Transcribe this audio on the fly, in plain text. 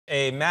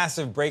a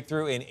massive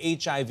breakthrough in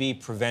HIV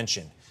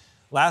prevention.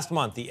 Last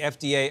month, the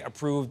FDA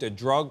approved a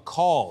drug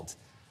called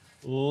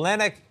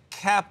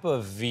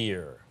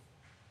Lenacapavir.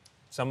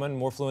 Someone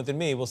more fluent than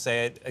me will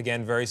say it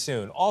again very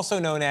soon. Also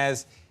known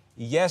as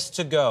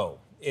Yes2Go.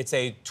 It's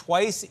a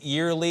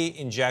twice-yearly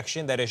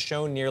injection that has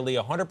shown nearly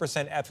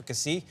 100%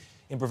 efficacy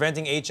in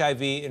preventing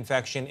HIV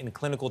infection in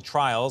clinical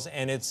trials,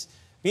 and it's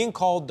being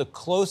called the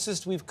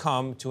closest we've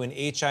come to an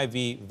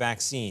HIV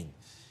vaccine.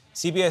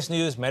 CBS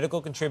News medical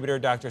contributor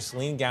Dr.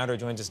 Celine Gounder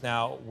joins us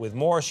now with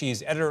more.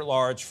 She's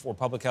editor-at-large for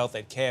public health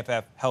at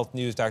KFF Health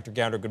News. Dr.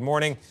 Gounder, good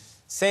morning.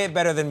 Say it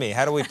better than me.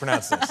 How do we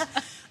pronounce this?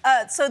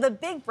 So the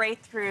big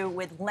breakthrough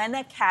with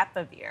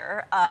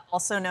Lenacapavir,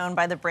 also known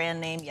by the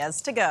brand name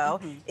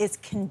Yes2Go, is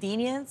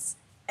convenience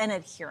and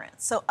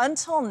adherence. So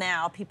until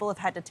now, people have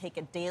had to take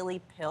a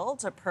daily pill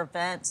to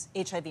prevent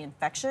HIV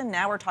infection.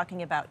 Now we're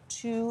talking about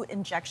 2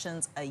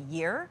 injections a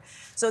year.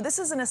 So this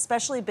is an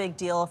especially big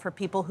deal for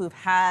people who've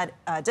had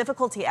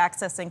difficulty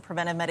accessing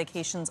preventive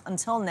medications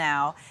until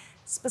now,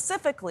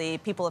 specifically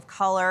people of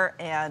color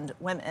and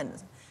women.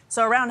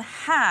 So around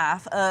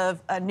half of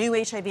new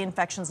HIV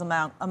infections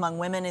among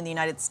women in the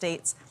United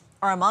States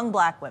are among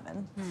Black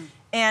women.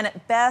 And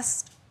at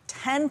best,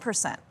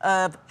 10%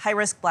 of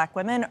high-risk Black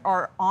women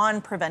are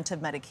on preventive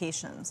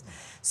medications.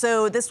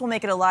 So this will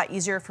make it a lot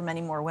easier for many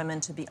more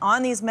women to be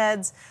on these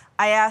meds.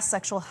 I asked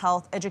sexual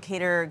health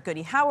educator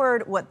Goody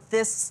Howard what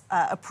this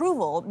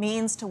approval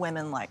means to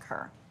women like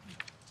her.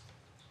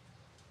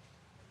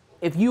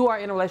 If you are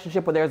in a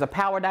relationship where there's a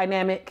power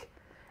dynamic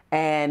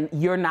and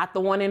you're not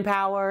the one in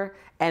power,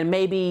 and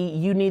maybe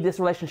you need this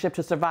relationship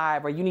to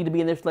survive, or you need to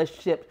be in this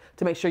relationship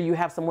to make sure you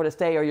have somewhere to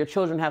stay, or your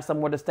children have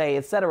somewhere to stay,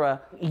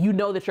 etc. You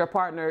know that your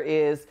partner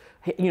is,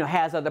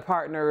 has other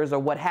partners or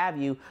what have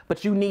you,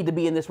 but you need to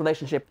be in this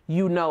relationship.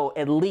 You know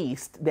at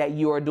least that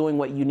you are doing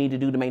what you need to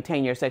do to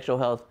maintain your sexual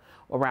health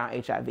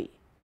around HIV.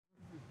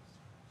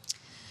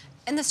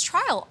 And this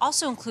trial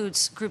also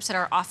includes groups that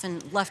are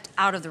often left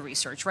out of the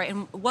research, right?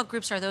 And what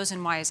groups are those,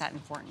 and why is that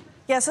important?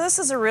 Yeah, so this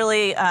is a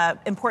really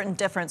important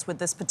difference with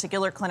this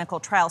particular clinical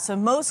trial. So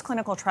most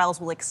clinical trials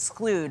will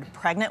exclude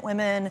pregnant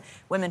women,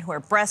 women who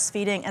are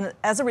breastfeeding, and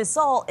as a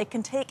result, it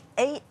can take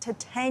 8 to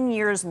 10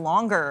 years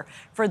longer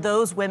for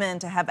those women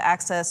to have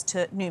access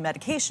to new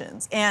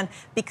medications. And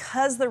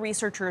because the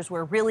researchers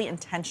were really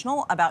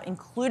intentional about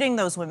including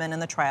those women in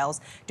the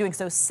trials, doing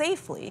so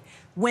safely,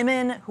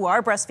 women who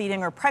are breastfeeding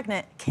or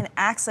pregnant can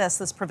access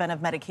this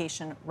preventive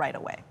medication right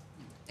away.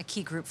 A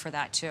key group for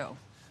that, too.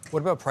 What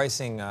about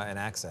pricing and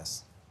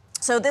access?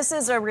 So this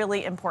is a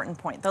really important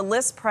point. The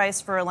list price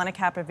for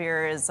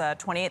Lenacapavir is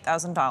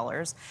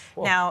 $28,000.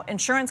 Now,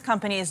 insurance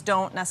companies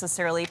don't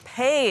necessarily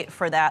pay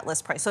for that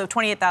list price, so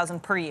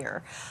 $28,000 per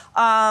year.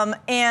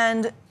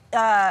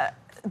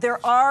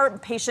 There are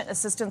patient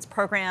assistance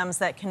programs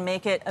that can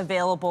make it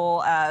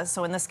available.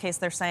 So in this case,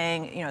 they're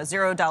saying,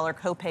 $0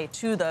 copay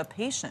to the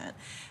patient.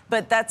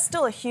 But that's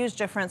still a huge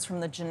difference from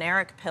the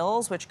generic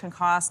pills, which can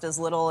cost as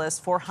little as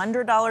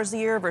 $400 a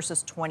year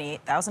versus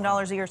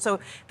 $28,000 a year.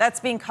 So that's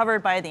being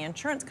covered by the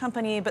insurance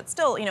company, but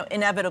still,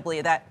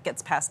 inevitably that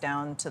gets passed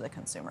down to the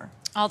consumer.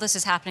 All this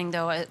is happening,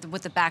 though,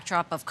 with the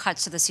backdrop of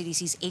cuts to the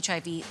CDC's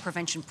HIV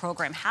prevention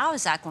program. How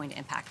is that going to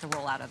impact the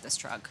rollout of this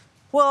drug?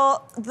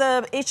 Well,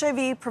 the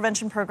HIV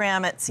prevention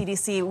program at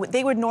CDC,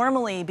 they would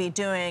normally be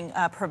doing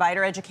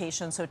provider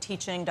education, so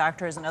teaching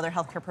doctors and other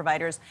healthcare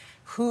providers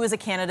who is a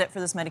candidate for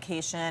this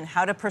medication,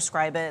 how to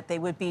prescribe it. They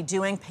would be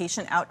doing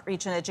patient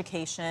outreach and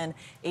education,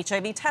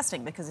 HIV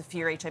testing, because if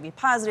you're HIV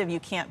positive, you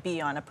can't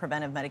be on a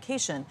preventive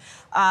medication.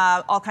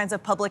 All kinds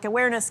of public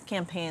awareness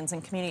campaigns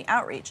and community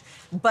outreach.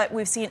 But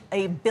we've seen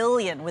 $1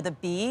 billion with a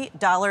B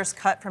dollars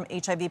cut from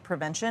HIV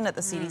prevention at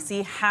the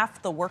CDC,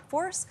 half the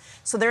workforce.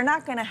 So they're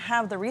not going to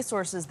have the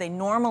resources they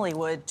normally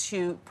would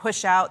to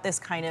push out this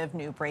kind of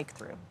new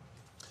breakthrough.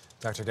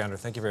 Dr. Gounder,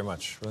 thank you very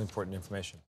much. Really important information.